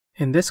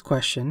In this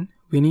question,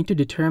 we need to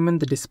determine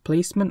the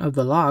displacement of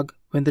the log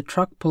when the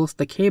truck pulls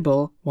the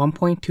cable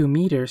 1.2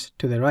 meters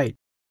to the right.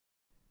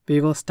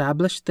 We will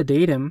establish the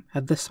datum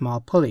at the small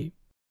pulley.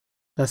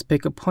 Let's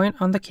pick a point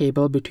on the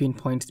cable between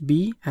points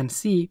B and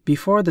C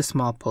before the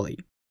small pulley.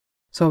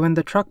 So when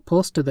the truck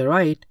pulls to the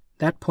right,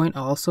 that point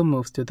also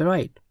moves to the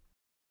right.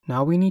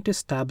 Now we need to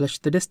establish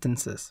the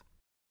distances.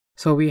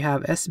 So we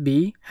have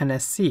SB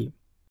and SC.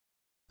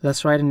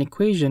 Let's write an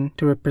equation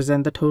to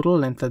represent the total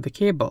length of the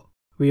cable.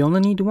 We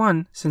only need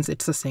one since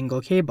it's a single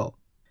cable.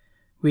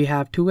 We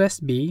have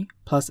 2SB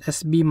plus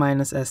SB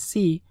minus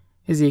SC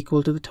is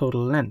equal to the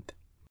total length.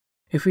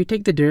 If we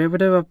take the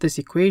derivative of this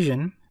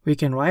equation, we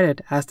can write it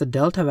as the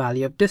delta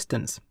value of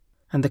distance,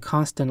 and the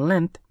constant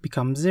length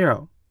becomes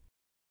 0.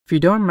 If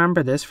you don't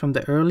remember this from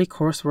the early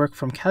coursework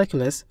from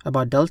calculus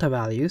about delta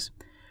values,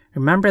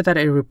 remember that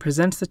it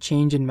represents the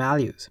change in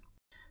values.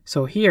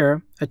 So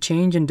here, a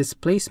change in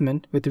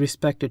displacement with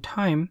respect to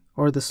time,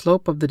 or the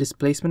slope of the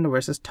displacement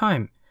versus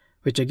time,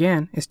 which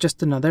again is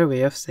just another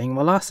way of saying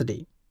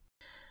velocity.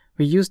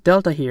 We use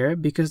delta here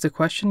because the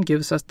question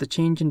gives us the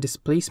change in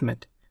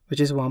displacement, which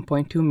is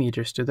 1.2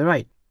 meters to the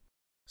right.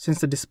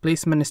 Since the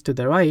displacement is to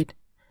the right,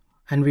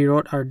 and we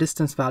wrote our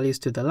distance values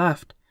to the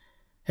left,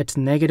 it's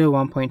negative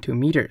 1.2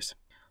 meters.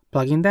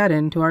 Plugging that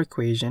into our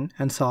equation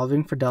and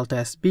solving for delta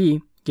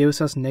SB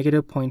gives us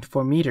negative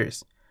 0.4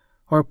 meters,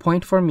 or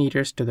 0.4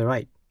 meters to the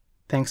right.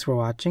 Thanks for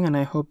watching, and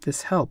I hope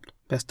this helped.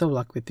 Best of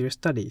luck with your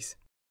studies.